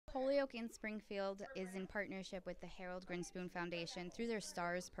Holyoke and Springfield is in partnership with the Harold Grinspoon Foundation. Through their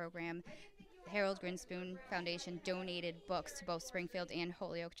STARS program, the Harold Grinspoon Foundation donated books to both Springfield and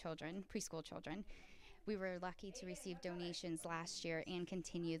Holyoke children, preschool children. We were lucky to receive donations last year and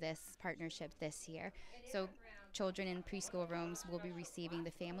continue this partnership this year. So children in preschool rooms will be receiving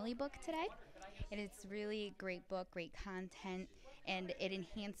the family book today. And it's really a great book, great content, and it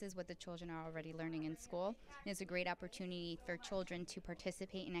enhances what the children are already learning in school. And it's a great opportunity for children to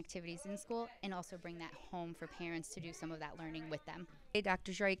participate in activities in school and also bring that home for parents to do some of that learning with them.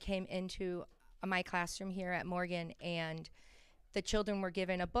 Dr. Joy came into my classroom here at Morgan, and the children were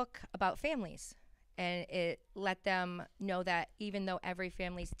given a book about families. And it let them know that even though every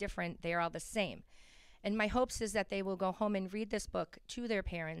family's different, they are all the same. And my hopes is that they will go home and read this book to their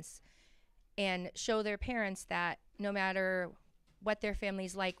parents and show their parents that no matter what their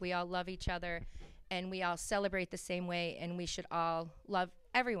family's like, we all love each other and we all celebrate the same way, and we should all love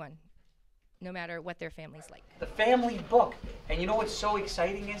everyone, no matter what their family's like. The family book. And you know what's so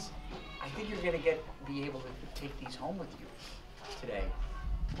exciting is, I think you're going to be able to take these home with you today.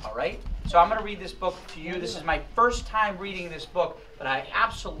 All right? So I'm going to read this book to you. This is my first time reading this book, but I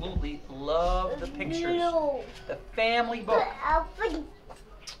absolutely love the pictures. The family book.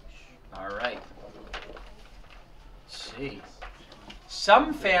 All right. Let's see.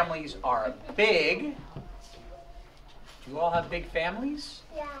 Some families are big. Do you all have big families?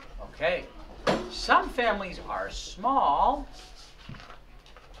 Yeah. Okay. Some families are small.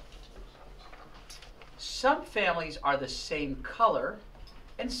 Some families are the same color,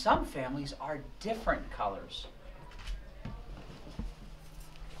 and some families are different colors.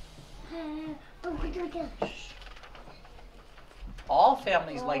 All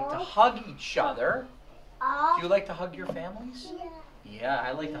families like to hug each other. Do you like to hug your families? Yeah. Yeah,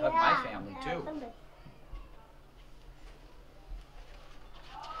 I like to hug my family too.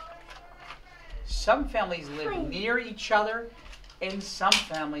 Some families live near each other, and some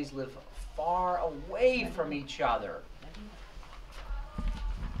families live far away from each other.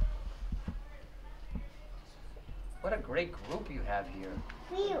 What a great group you have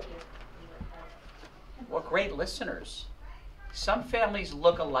here. What great listeners. Some families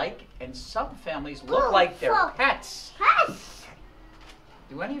look alike, and some families look like their pets.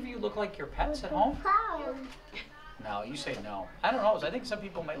 Do any of you look like your pets at home? No, you say no. I don't know. I think some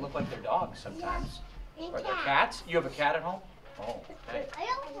people might look like their dogs sometimes. Or their cats. You have a cat at home? Oh, okay.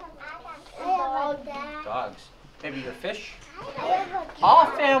 Dogs. Maybe your fish? All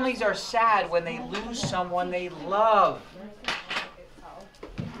families are sad when they lose someone they love.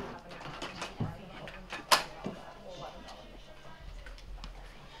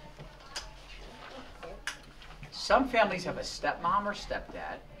 Some families have a stepmom or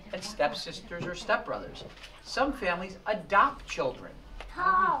stepdad, and stepsisters or stepbrothers. Some families adopt children.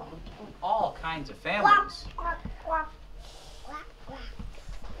 All kinds of families.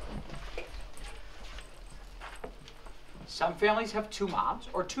 Some families have two moms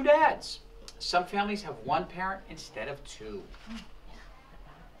or two dads. Some families have one parent instead of two.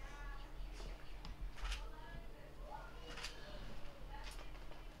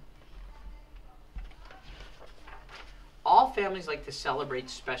 All families like to celebrate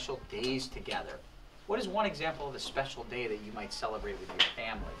special days together. What is one example of a special day that you might celebrate with your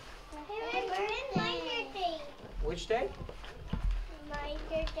family? Which day? My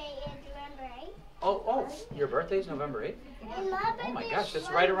birthday is November 8th. Oh, your birthday's November 8th? Oh my gosh, that's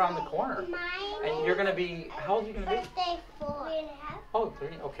right around the corner. And you're going to be, how old are you going to be? Birthday 4. Oh, 3,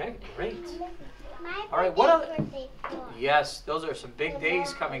 okay, great. My All right, what other? birthday 4. Yes, those are some big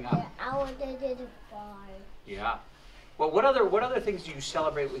days coming up. Our day is 5. Yeah. Well, what other things do you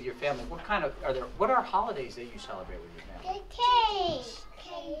celebrate with your family? What are holidays that you celebrate with your family? Cake.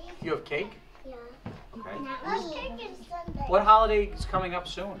 You have cake? Yeah. Okay. Not cake is Sunday. What holiday is coming up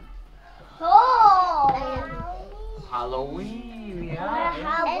soon? Oh. Halloween,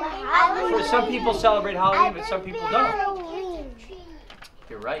 yeah. For some people celebrate Halloween, but some people don't. Halloween.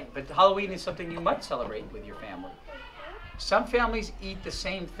 You're right, but Halloween is something you might celebrate with your family. Some families eat the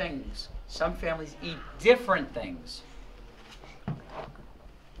same things. Some families eat different things.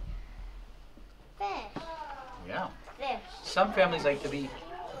 Fish. Yeah. Fish. Some families like to be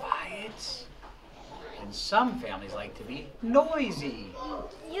quiet, and some families like to be noisy.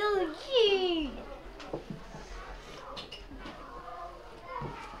 Yuki.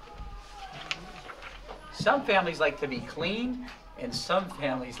 Some families like to be clean, and some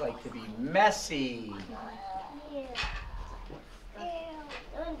families like to be messy.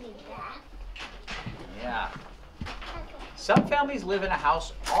 Yeah. Some families live in a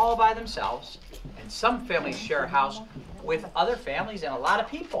house all by themselves, and some families share a house with other families and a lot of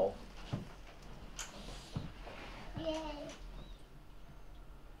people. Yay.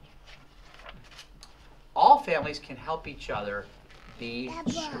 All families can help each other be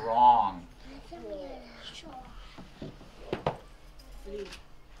strong.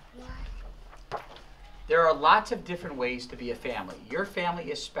 There are lots of different ways to be a family. Your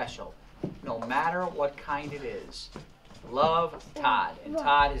family is special, no matter what kind it is. Love Todd, and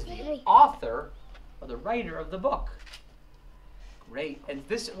Todd is the author or the writer of the book. Great. And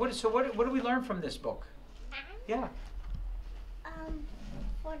this, what do we learn from this book? Yeah.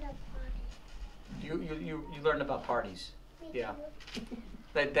 For the party. You learned about parties. Yeah.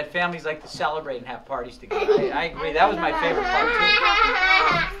 That families like to celebrate and have parties together. I agree. That was my favorite part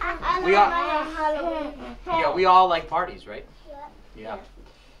too. We all like parties, right? Yeah.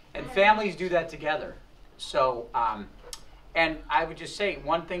 And families do that together. So, and I would just say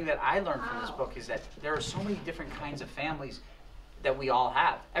one thing that I learned from this book is that there are so many different kinds of families that we all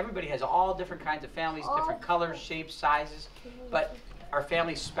have. Everybody has all different kinds of families, different colors, shapes, sizes, but our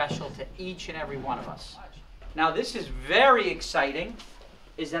family's special to each and every one of us. Now this is very exciting,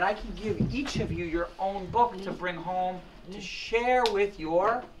 is that I can give each of you your own book to bring home to share with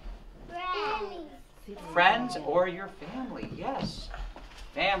your friends or your family. Yes,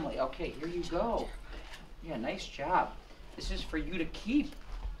 family. Okay, here you go. Yeah, nice job. This is for you to keep.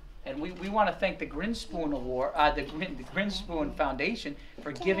 And we want to thank the Grinspoon Award, the Grinspoon Foundation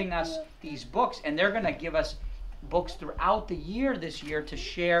for giving us these books, and they're going to give us books throughout the year this year to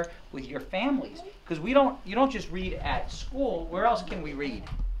share with your families. Because you don't just read at school. Where else can we read?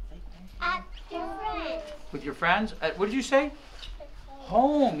 At your friends. With your friends? What did you say?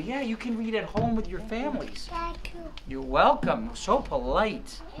 Home. Yeah, you can read at home with your families. You're welcome. So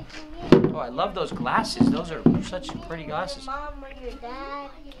polite. Oh, I love those glasses. Those are such pretty glasses. Mom or your dad.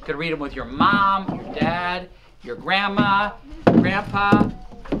 You could read them with your mom, your dad, your grandma, grandpa.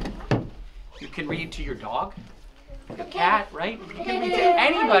 You can read to your dog, your cat, right? You can read to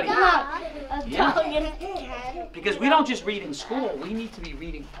anybody. Yeah. Because we don't just read in school. We need to be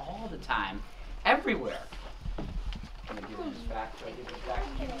reading all the time, everywhere. I'm going to give this back. Do I give this back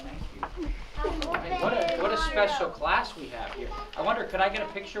to you? Thank you. What a special class we have here. I wonder, could I get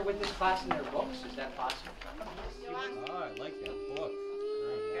a picture with this class in their books? Is that possible? Oh, I like that book.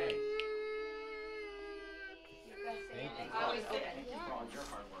 Very nice. Thank you.